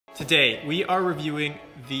Today, we are reviewing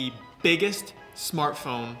the biggest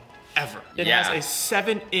smartphone ever. It has a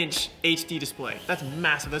 7-inch HD display. That's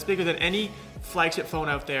massive. That's bigger than any flagship phone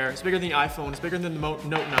out there. It's bigger than the iPhone. It's bigger than the Note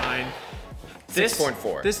 9.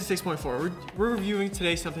 6.4. This is 6.4. We're reviewing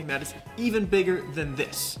today something that is even bigger than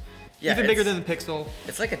this. Yeah, even bigger than the Pixel.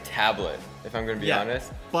 It's like a tablet, if I'm gonna be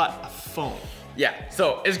honest. But a phone. Yeah,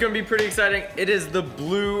 so it's gonna be pretty exciting. It is the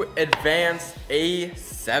Blue Advanced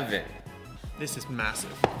A7. This is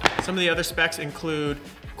massive. Some of the other specs include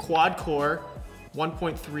quad-core,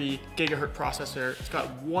 1.3 gigahertz processor. It's got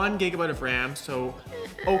 1 gigabyte of RAM, so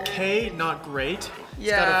okay, not great.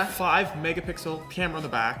 Yeah. It's got a 5 megapixel camera on the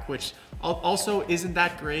back, which also isn't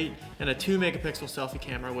that great, and a 2 megapixel selfie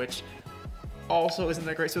camera, which also isn't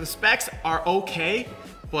that great. So the specs are okay,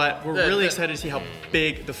 but we're really excited to see how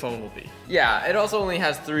big the phone will be. Yeah, it also only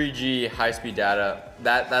has 3G high-speed data.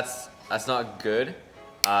 That's not good.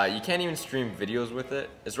 You can't even stream videos with it.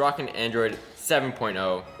 It's rocking Android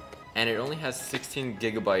 7.0, and it only has 16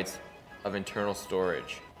 gigabytes of internal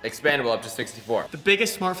storage. Expandable up to 64. The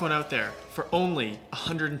biggest smartphone out there for only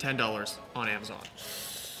 $110 on Amazon.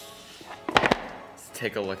 Let's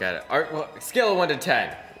take a look at it. Well, scale of 1 to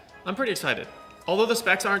 10. I'm pretty excited. Although the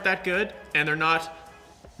specs aren't that good, and they're not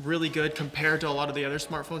really good compared to a lot of the other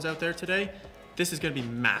smartphones out there today, this is gonna be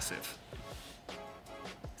massive.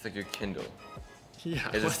 It's like your Kindle.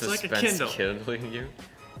 Yeah, is it's like a Kindle. Kindling you?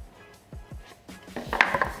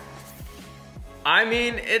 I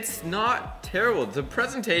mean, it's not terrible. The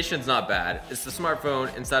presentation's not bad. It's the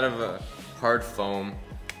smartphone inside of a hard foam.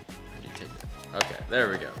 How do you take it? Okay,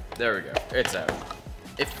 there we go. There we go. It's out.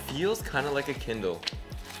 It feels kind of like a Kindle.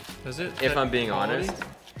 Does it? If I'm being honest.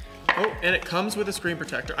 Oh, and it comes with a screen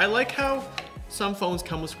protector. I like how some phones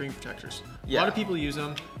come with screen protectors. Yeah. A lot of people use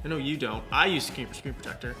them. I know you don't. I use screen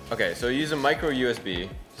protector. Okay, so you use a micro USB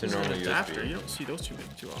to normal adapter. USB. You don't see those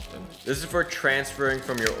too often. This is for transferring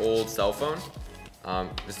from your old cell phone.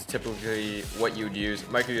 This is typically what you would use.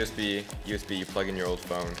 Micro USB, USB, you plug in your old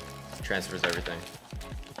phone, transfers everything.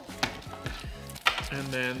 And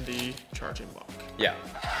then the charging block. Yeah.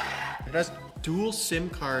 It has dual SIM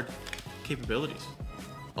card capabilities.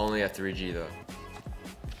 Only at 3G though.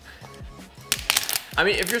 I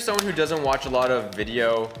mean, if you're someone who doesn't watch a lot of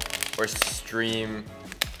video or stream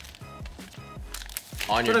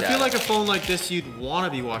on your But I feel data, like a phone like this, you'd want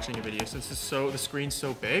to be watching a video since the screen's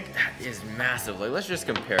so big. that is massive. Like, let's just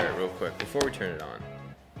compare it real quick before we turn it on.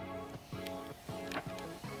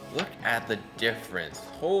 Look at the difference.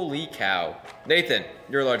 Holy cow. Nathan,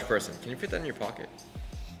 you're a large person. Can you fit that in your pocket?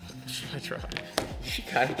 I try. You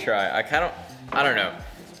gotta try. I don't know.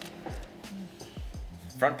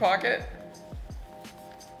 Front pocket?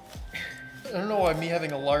 I don't know why me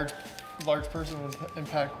having a large person would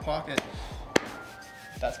impact pocket.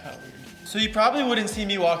 That's kind of weird. So you probably wouldn't see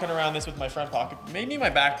me walking around this with my front pocket, maybe my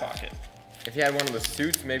back pocket. If you had one of the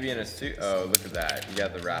suits, maybe in a suit. Oh, look at that. You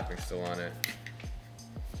got the wrapping still on it.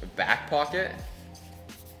 The back pocket?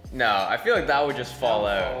 No, I feel like that would just fall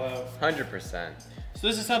out. 100%. So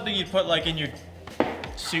this is something you'd put like in your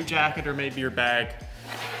suit jacket or maybe your bag.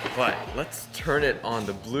 But let's turn it on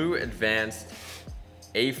the Blue Advanced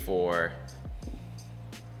A4.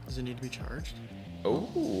 Does it need to be charged?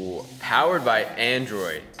 Oh, powered by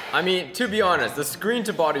Android. I mean, to be honest, the screen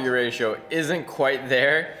to body ratio isn't quite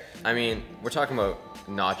there. I mean, we're talking about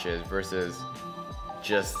notches versus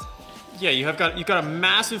just... Yeah, you've got a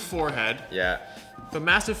massive forehead. Yeah. A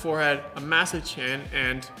massive forehead, a massive chin,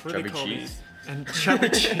 and what do they call cheeks. these? And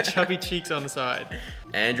chubby cheeks on the side.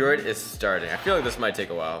 Android is starting. I feel like this might take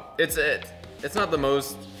a while. It's not the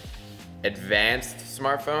most advanced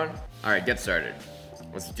smartphone. All right, get started.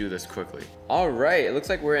 Let's do this quickly. All right, it looks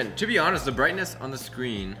like we're in. To be honest, the brightness on the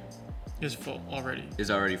screen Is full already.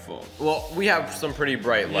 is already full. Well, we have some pretty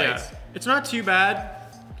bright lights. Yeah, it's not too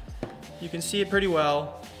bad. You can see it pretty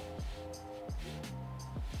well.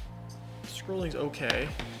 Scrolling's okay.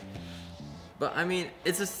 But I mean,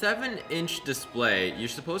 it's a 7-inch display. You're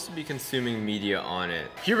supposed to be consuming media on it.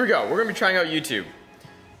 Here we go. We're gonna be trying out YouTube.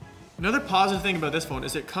 Another positive thing about this phone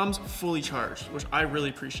is it comes fully charged, which I really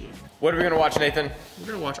appreciate. What are we gonna watch, Nathan? We're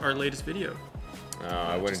gonna watch our latest video. Oh,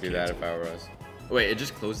 I wouldn't do that if I were us. Wait, it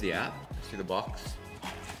just closed the app? See the box?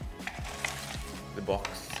 The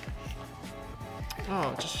box.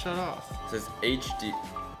 Oh, it just shut off. It says HD.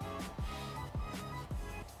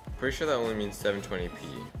 Pretty sure that only means 720p.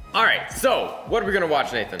 All right, so what are we gonna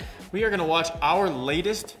watch, Nathan? We are gonna watch our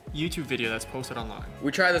latest YouTube video that's posted online.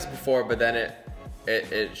 We tried this before, but then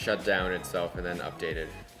it shut down itself and then updated.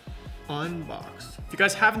 Unboxed. If you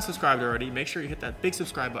guys haven't subscribed already, make sure you hit that big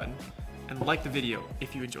subscribe button and like the video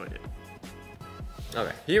if you enjoyed it.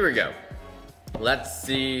 Okay, here we go. Let's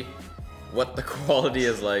see what the quality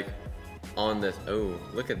is like on this. Oh,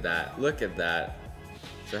 look at that. Look at that.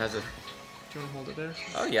 So it has a... Do you want to hold it there?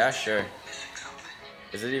 Oh yeah, sure.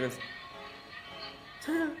 Is it even...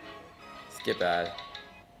 Skip ad.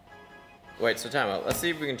 Wait, so time out. Let's see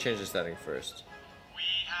if we can change the setting first. We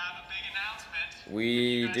have a big announcement.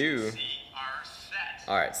 We do.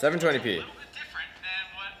 Our Alright, 720p. little bit different than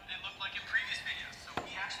what it looked like in previous videos. So we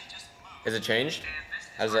actually just moved. Is it changed?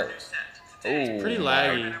 How's that? Oh, pretty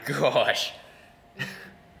laggy. Gosh.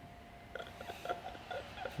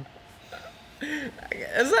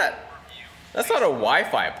 Is that? That's not a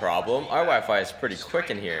Wi-Fi problem. Our Wi-Fi is pretty quick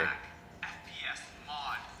in here.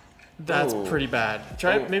 That's Ooh. pretty bad.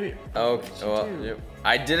 Try it, maybe. Okay. Well, yep.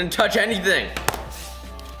 I didn't touch anything.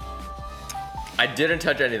 I didn't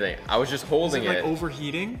touch anything. I was just holding Is it. it. Like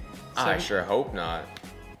overheating? I sure hope not.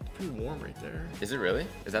 Pretty warm right there. Is it really?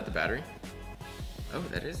 Is that the battery? Oh,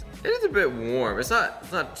 that is. It is a bit warm. It's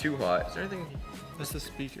not too hot. Is there anything? That's the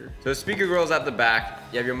speaker. So the speaker grill is at the back.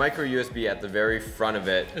 You have your micro USB at the very front of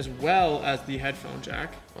it. As well as the headphone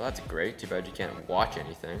jack. Well, that's great. Too bad you can't watch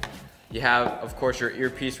anything. You have, of course, your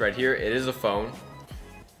earpiece right here. It is a phone.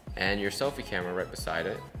 And your selfie camera right beside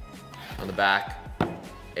it. On the back,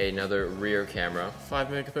 another rear camera. 5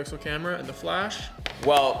 megapixel camera and the flash.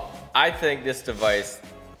 Well, I think this device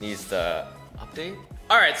needs to update.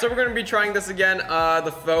 All right, so we're gonna be trying this again.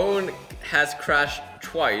 The phone has crashed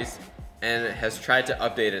twice and it has tried to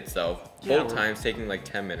update itself. Yeah, Both times taking like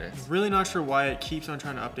 10 minutes. Really not sure why it keeps on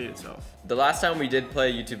trying to update itself. The last time we did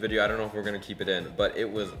play a YouTube video, I don't know if we're gonna keep it in, but it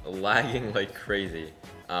was lagging like crazy.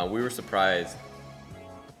 We were surprised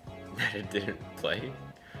that it didn't play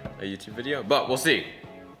a YouTube video, but we'll see.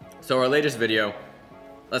 So our latest video,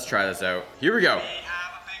 let's try this out. Here we go. We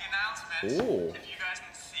have a big announcement. Ooh. If you guys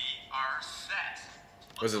can see our set.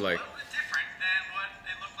 What's it like? A little bit different than what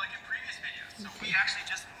it looked like in previous videos. So we actually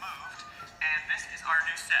just moved, and this is our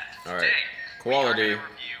new set. All right. Today, Quality, we are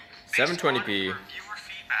gonna review, based 720p. on reviewer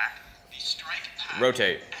feedback, the Strike Pack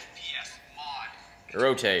Rotate. FPS mod.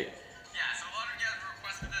 Rotate. Yeah, so a lot of you guys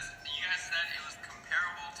requested this. You guys said it was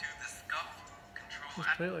comparable to the SCUF controller.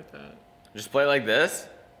 Just play it like that. Just play like this?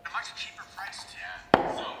 A much cheaper price too. So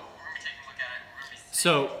we're gonna be taking a look at it.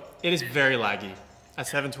 So it is very laggy at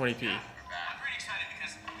 720p. I'm pretty excited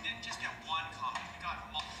because we didn't just get one comment, we got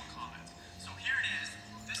multiple comments. So here it is.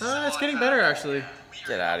 This is It's getting better actually.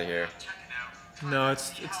 Get out of here. check it out. No,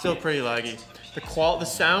 it's still pretty laggy. The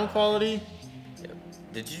sound quality.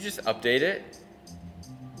 Did you just update it?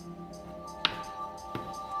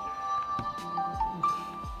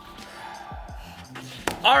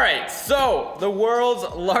 All right, so the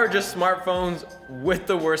world's largest smartphones with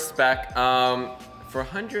the worst spec. For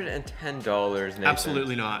 $110, Nathan.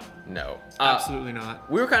 Absolutely not. No. Absolutely not.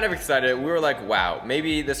 We were kind of excited. We were like, wow,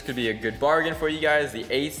 maybe this could be a good bargain for you guys. The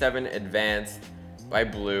A7 Advanced by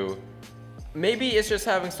Blue. Maybe it's just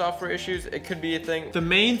having software issues. It could be a thing. The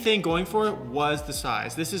main thing going for it was the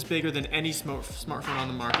size. This is bigger than any smartphone on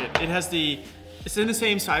the market. It's in the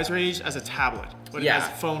same size range as a tablet, but it has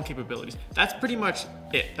phone capabilities. That's pretty much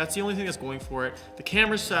it. That's the only thing that's going for it. The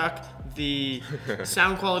cameras suck, the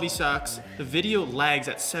sound quality sucks, the video lags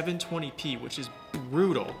at 720p, which is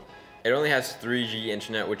brutal. It only has 3G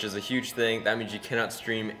internet, which is a huge thing. That means you cannot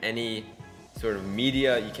stream any sort of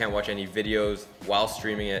media. You can't watch any videos while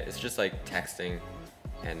streaming it. It's just like texting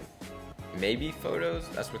and maybe photos.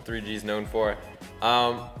 That's what 3G is known for.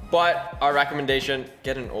 But our recommendation,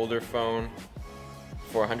 get an older phone.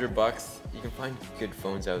 For $100, you can find good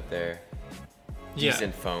phones out there.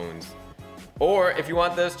 Decent phones. Or if you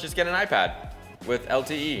want this, just get an iPad with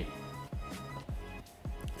LTE.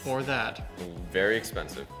 Or that. Very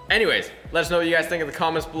expensive. Anyways, let us know what you guys think in the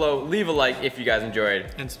comments below. Leave a like if you guys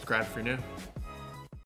enjoyed. And subscribe if you're new.